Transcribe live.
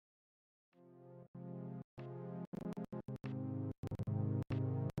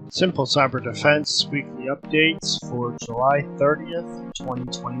Simple Cyber Defense weekly updates for July 30th,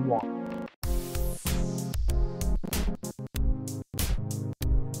 2021.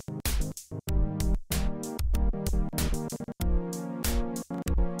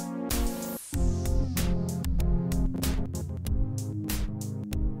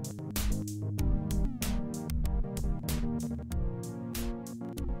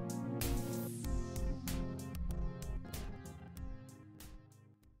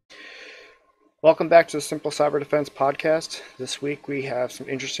 Welcome back to the Simple Cyber Defense podcast. This week we have some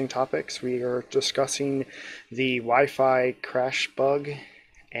interesting topics. We are discussing the Wi-Fi crash bug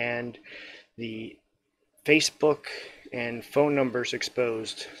and the Facebook and phone numbers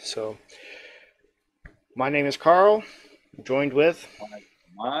exposed. So, my name is Carl, I'm joined with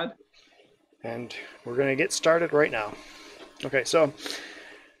Ahmad, and we're going to get started right now. Okay, so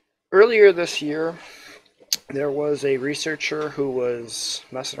earlier this year, there was a researcher who was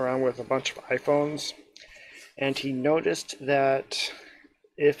messing around with a bunch of iPhones, and he noticed that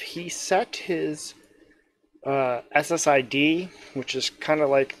if he set his SSID, which is kind of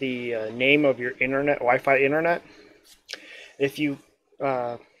like the name of your internet, Wi-Fi internet, if you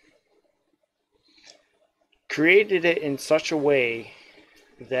created it in such a way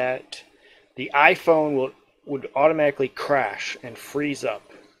that the iPhone would automatically crash and freeze up.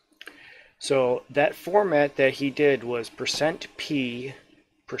 So that format that he did was %P,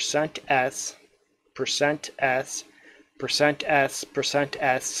 %S, %S, %S,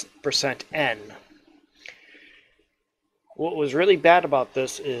 %S, %N. What was really bad about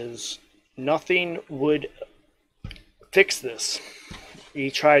this is nothing would fix this. He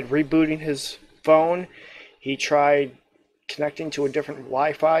tried rebooting his phone, he tried connecting to a different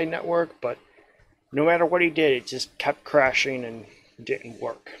Wi-Fi network, but no matter what he did, it just kept crashing and didn't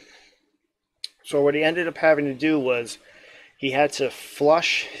work. So what he ended up having to do was he had to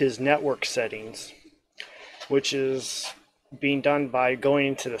flush his network settings, which is being done by going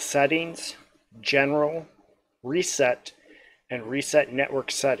into the settings, general, reset, and reset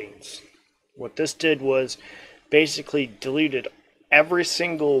network settings. What this did was basically deleted every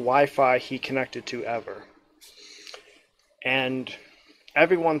single Wi-Fi he connected to ever. And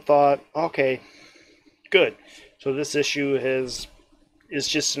everyone thought, okay, good. So this issue is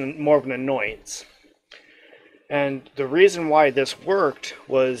just more of an annoyance. And the reason why this worked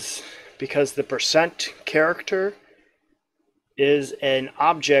was because the % character is an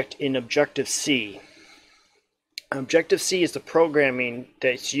object in Objective-C. Objective-C is the programming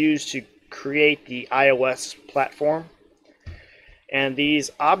that's used to create the iOS platform. And these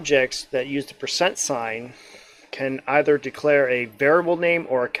objects that use the % sign can either declare a variable name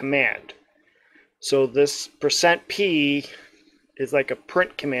or a command. So this %P is like a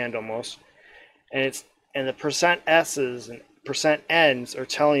print command almost, and the %S's and %N's are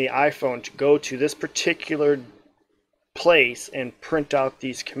telling the iPhone to go to this particular place and print out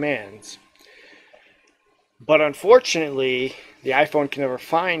these commands. But unfortunately, the iPhone can never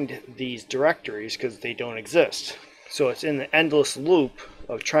find these directories because they don't exist. So it's in the endless loop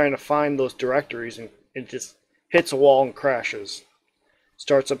of trying to find those directories, and it just hits a wall and crashes.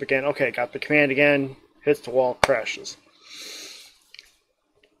 Starts up again, okay, got the command again, hits the wall, crashes.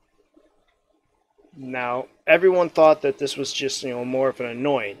 Now, everyone thought that this was just, more of an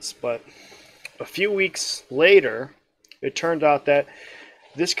annoyance, but a few weeks later, it turned out that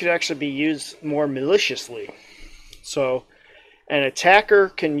this could actually be used more maliciously. So, an attacker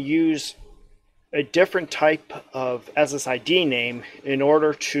can use a different type of SSID name in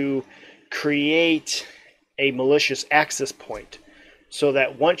order to create a malicious access point, so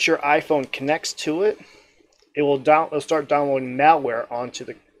that once your iPhone connects to it, it'll start downloading malware onto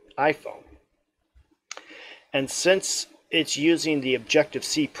the iPhone. And since it's using the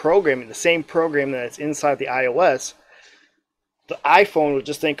Objective-C programming, the same program that's inside the iOS, the iPhone will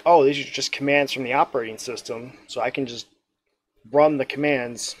just think, oh, these are just commands from the operating system, so I can just run the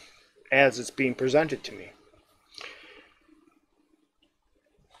commands as it's being presented to me.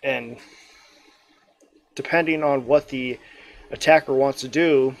 And depending on what the attacker wants to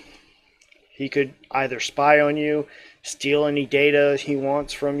do, he could either spy on you, steal any data he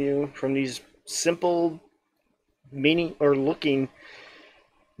wants from you, from these simple looking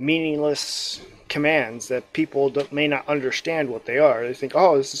meaningless commands that people may not understand what they are. They think,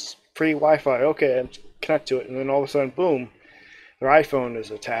 oh, this is free Wi-Fi, okay, I'll connect to it, and then all of a sudden, boom, their iPhone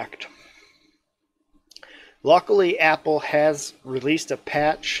is attacked. Luckily, Apple has released a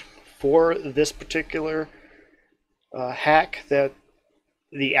patch for this particular hack that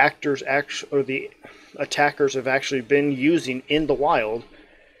the attackers have actually been using in the wild,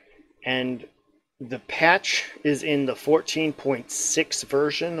 and The patch is in the 14.6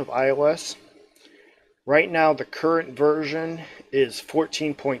 version of iOS. Right now, the current version is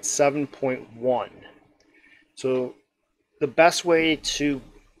 14.7.1. So the best way to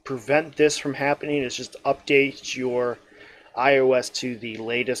prevent this from happening is just update your iOS to the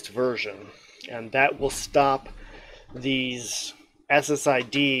latest version. And that will stop these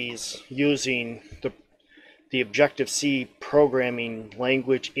SSIDs using the Objective-C programming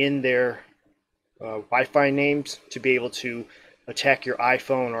language in their Wi-Fi names to be able to attack your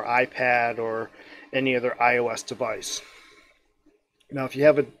iPhone or iPad or any other iOS device. Now, if you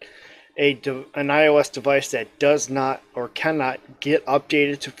have an iOS device that does not or cannot get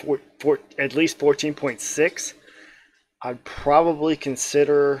updated to at least 14.6, I'd probably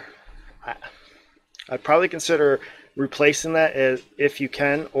consider replacing that if you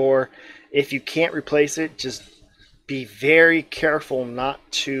can, or if you can't replace it, just be very careful not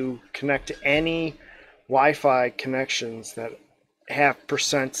to connect to any Wi-Fi connections that have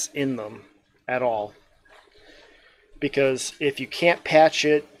percents in them at all. Because if you can't patch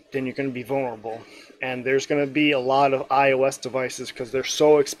it, then you're going to be vulnerable. And there's going to be a lot of iOS devices because they're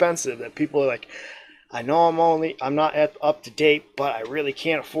so expensive that people are like, I know I'm not up to date, but I really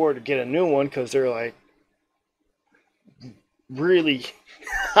can't afford to get a new one because they're like really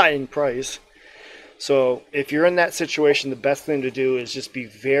high in price. So if you're in that situation, the best thing to do is just be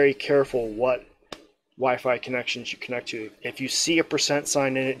very careful what Wi-Fi connections you connect to. If you see a percent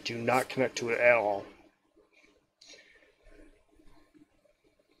sign in it, do not connect to it at all.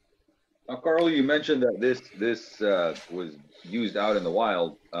 Now, Carl, you mentioned that this was used out in the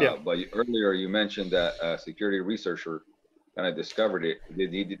wild, Yeah. but earlier you mentioned that a security researcher kind of discovered it.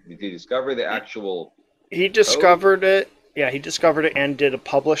 Did he discover the actual He code? discovered it. Yeah, he discovered it and did a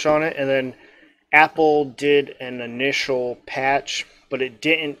publish on it, and then Apple did an initial patch, but it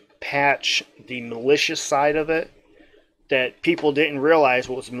didn't patch the malicious side of it. That people didn't realize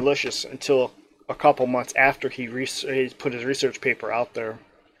what was malicious until a couple months after he put his research paper out there.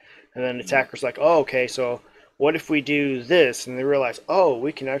 And then the attacker's like, oh, okay, so what if we do this? And they realize, oh,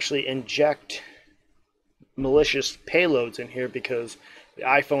 we can actually inject malicious payloads in here because the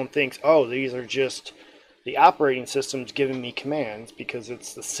iPhone thinks, oh, these are just the operating system's giving me commands because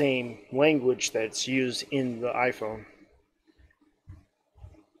it's the same language that's used in the iPhone.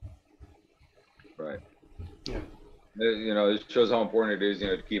 Right. Yeah. It shows how important it is,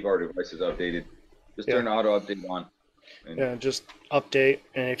 to keep our devices updated. Just Yeah. turn auto update on. Yeah, just update.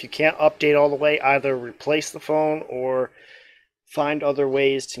 And if you can't update all the way, either replace the phone or find other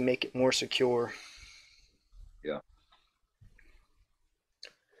ways to make it more secure. Yeah.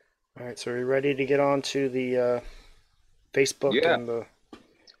 All right, so are you ready to get on to the Facebook Yeah. and the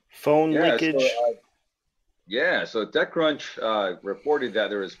phone Yeah. leakage? So TechCrunch reported that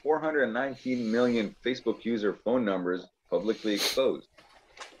there is 419 million Facebook user phone numbers publicly exposed.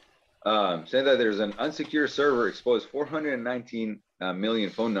 Saying that there's an unsecure server exposed 419 million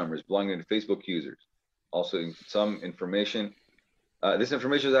phone numbers belonging to Facebook users. Also, some information. This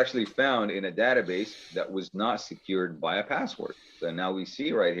information was actually found in a database that was not secured by a password. So now we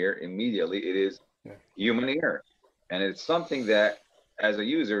see right here immediately it is human error, and it's something that, as a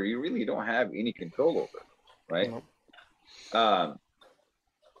user, you really don't have any control over, right?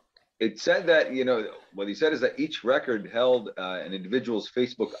 It said that, what he said is that each record held an individual's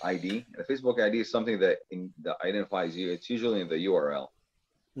Facebook ID. And a Facebook ID is something that identifies you. It's usually in the URL.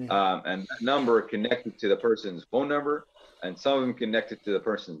 And that number connected to the person's phone number, and some of them connected to the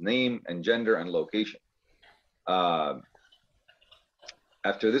person's name and gender and location.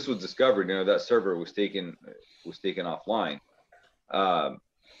 After this was discovered, that server was taken offline.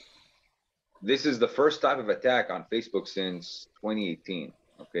 This is the first type of attack on Facebook since 2018.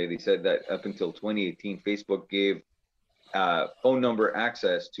 Okay, they said that up until 2018, Facebook gave phone number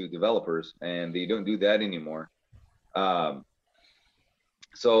access to developers, and they don't do that anymore. And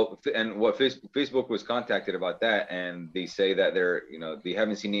what Facebook was contacted about that, and they say that they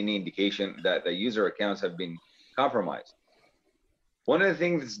haven't seen any indication that the user accounts have been compromised. One of the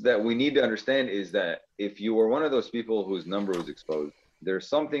things that we need to understand is that if you were one of those people whose number was exposed, there's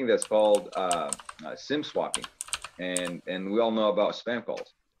something that's called SIM swapping, and we all know about spam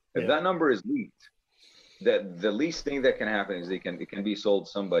calls. If that number is leaked, that the least thing that can happen is it can be sold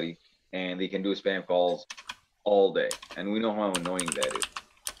to somebody, and they can do spam calls all day, and we know how annoying that is.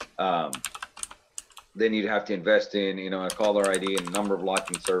 Then you'd have to invest in a caller ID and number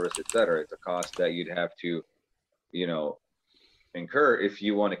blocking service, etc. It's a cost that you'd have to incur if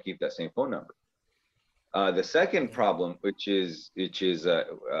you want to keep that same phone number. The second problem, which is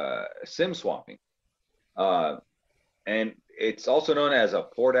SIM swapping, and it's also known as a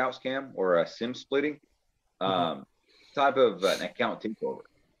port out scam or a SIM splitting type of an account takeover.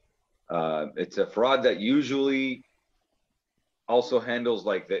 It's a fraud that usually also handles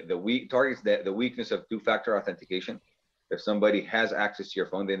like the weak targets the weakness of two-factor authentication. If somebody has access to your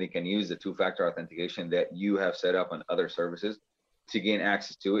phone, then they can use the two-factor authentication that you have set up on other services to gain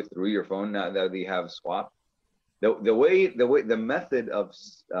access to it through your phone now that they have swapped. The method of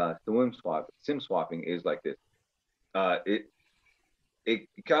SIM swapping is like this. It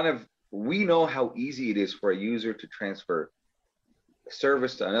kind of, we know how easy it is for a user to transfer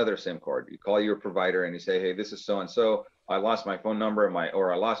service to another SIM card. You call your provider and you say, hey, this is so and so. I lost my phone number,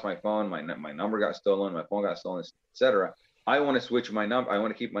 or I lost my phone, my number got stolen, my phone got stolen, etc. I want to switch my number. I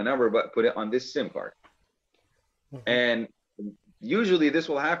want to keep my number, but put it on this SIM card. And usually this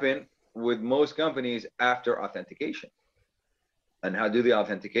will happen with most companies after authentication. And how do they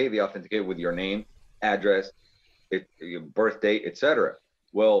authenticate? They authenticate with your name, address, your birth date, etc.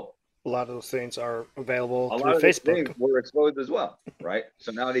 Well, a lot of those things are available a through lot of Facebook. things were exposed as well, right?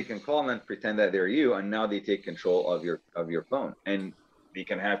 So now they can call and pretend that they're you, and now they take control of your phone, and they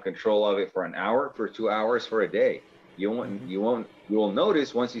can have control of it for an hour, for 2 hours, for a day. You will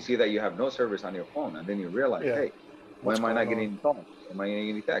notice once you see that you have no service on your phone, and then you realize, hey, why am I not getting any calls? Am I getting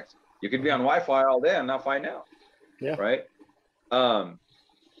any texts? You could be on Wi-Fi all day and not find out. Yeah. Right.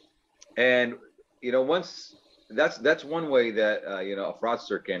 And once that's one way that a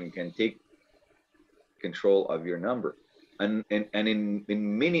fraudster can take control of your number, and in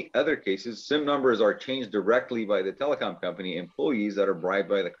many other cases, SIM numbers are changed directly by the telecom company employees that are bribed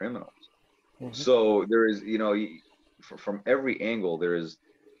by the criminals. So there is, from every angle, there's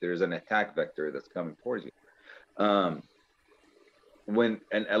an attack vector that's coming towards you. And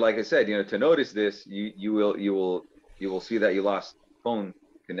like I said, to notice this, you will see that you lost phone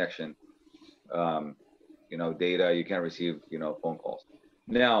connection, data. You can't receive phone calls.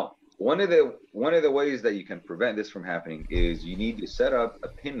 Now, one of the ways that you can prevent this from happening is you need to set up a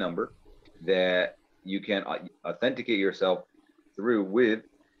PIN number that you can authenticate yourself through with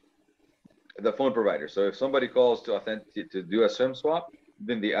the phone provider. So if somebody calls to do a SIM swap,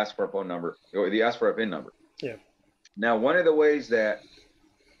 then they ask for a phone number, or they ask for a PIN number. Yeah. Now, one of the ways that,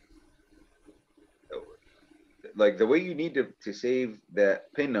 like, the way you need to save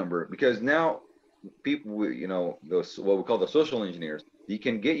that PIN number, because now people, those what we call the social engineers, you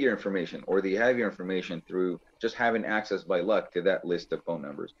can get your information, or they have your information through just having access by luck to that list of phone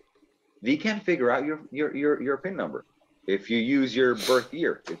numbers. They can figure out your PIN number if you use your birth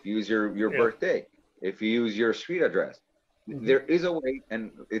year, if you use your birthday, if you use your street address. There is a way,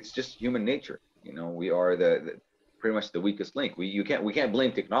 and it's just human nature. We are the pretty much the weakest link. We can't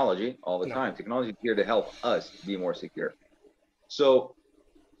blame technology all the time. Technology is here to help us be more secure. So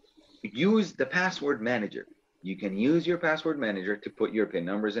use the password manager. You can use your password manager to put your PIN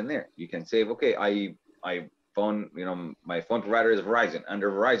numbers in there. You can save, okay, my phone provider is Verizon. Under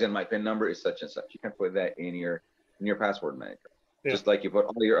Verizon, my PIN number is such and such. You can put that in your password manager. Just like you put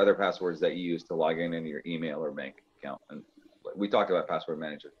all your other passwords that you use to log in your email or bank account. And we talked about password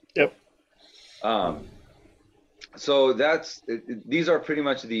manager. Yep. So these are pretty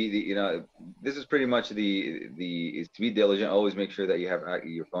much this is pretty much is to be diligent. Always make sure that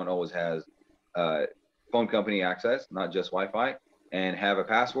your phone always has phone company access, not just Wi-Fi, and have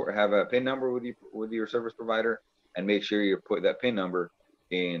a PIN number with your service provider, and make sure you put that PIN number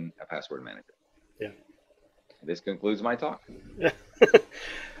in a password manager. Yeah. This concludes my talk. Yeah.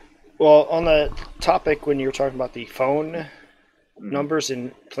 Well, on the topic, when you were talking about the phone numbers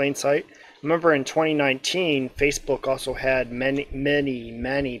in plain sight, remember in 2019, Facebook also had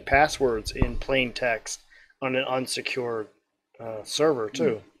many passwords in plain text on an unsecured server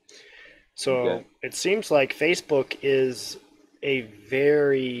too. So it seems like Facebook is a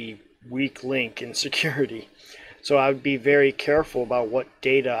very weak link in security. So I would be very careful about what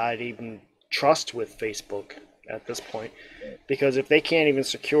data I'd even trust with Facebook at this point, because if they can't even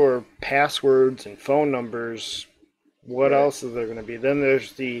secure passwords and phone numbers, what else is there going to be? Then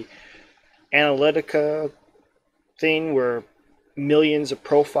there's the Analytica thing where millions of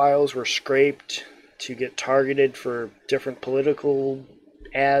profiles were scraped to get targeted for different political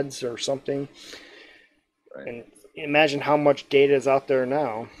ads or something. And imagine how much data is out there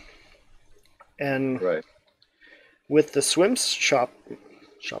now. And with the SIM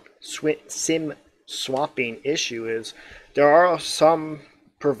swapping issue is there are some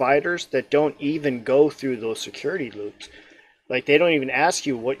providers that don't even go through those security loops. Like, they don't even ask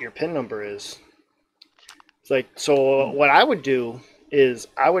you what your PIN number is. It's like, so what I would do is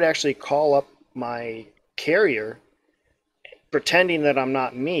I would actually call up my carrier pretending that I'm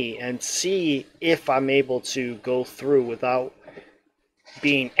not me, and see if I'm able to go through without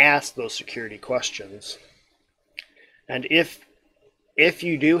being asked those security questions. And if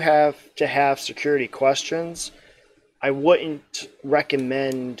you do have to have security questions, I wouldn't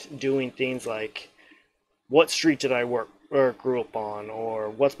recommend doing things like, what street did I work or grew up on, or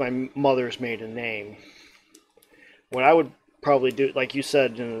what's my mother's maiden name. What I would probably do, like you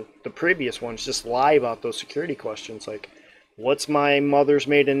said in the previous ones, just lie about those security questions. Like, what's my mother's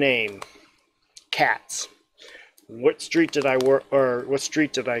maiden name? Cats. What street did I work, or what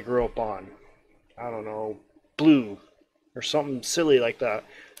street did I grow up on? I don't know, Blue, or something silly like that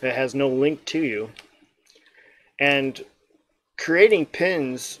that has no link to you. And creating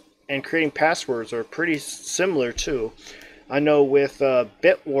pins and creating passwords are pretty similar too. I know with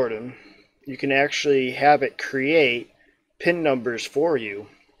Bitwarden, you can actually have it create pin numbers for you,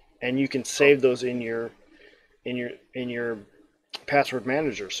 and you can save those in your password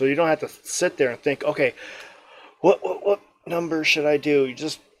manager. So you don't have to sit there and think, okay, what number should I do? You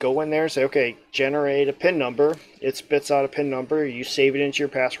just go in there and say, okay, generate a pin number. It spits out a pin number. You save it into your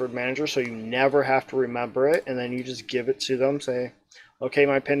password manager so you never have to remember it, and then you just give it to them. Say, okay,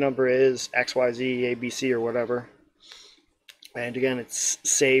 my pin number is XYZ ABC or whatever. And again, it's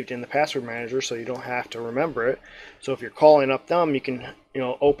saved in the password manager so you don't have to remember it. So if you're calling up them, you can,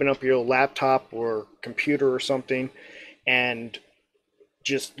 open up your laptop or computer or something and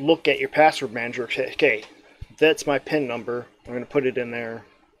just look at your password manager. Okay, that's my pin number. I'm going to put it in there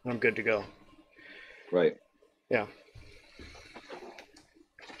and I'm good to go. Right. Yeah.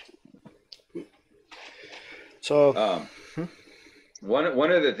 So one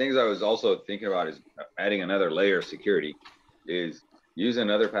of the things I was also thinking about is adding another layer of security. Is use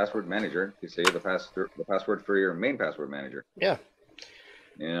another password manager to save the password for your main password manager. Yeah.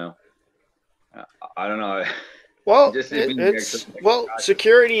 I don't know. Well, it's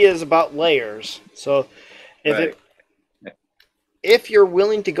security is about layers. So if you're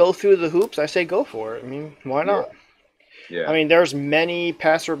willing to go through the hoops, I say go for it. I mean, why not? Yeah. I mean, there's many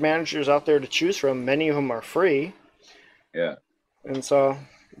password managers out there to choose from. Many of them are free. Yeah. And so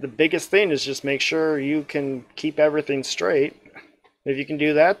the biggest thing is just make sure you can keep everything straight. If you can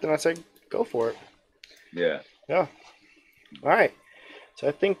do that, then I say go for it. Yeah. Yeah. All right. So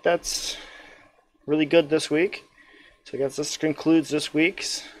I think that's really good this week. So I guess this concludes this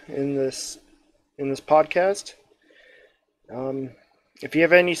week's in this podcast. If you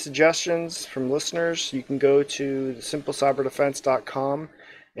have any suggestions from listeners, you can go to simplecyberdefense.com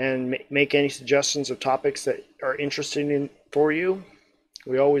and make any suggestions of topics that are interesting for you.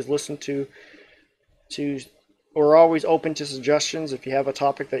 We always listen to we're always open to suggestions if you have a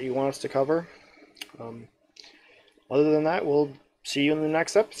topic that you want us to cover. Other than that, we'll see you in the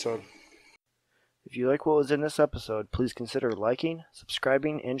next episode. If you like what was in this episode, please consider liking,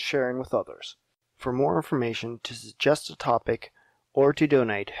 subscribing, and sharing with others. For more information, to suggest a topic, or to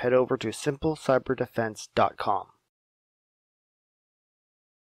donate, head over to simplecyberdefense.com.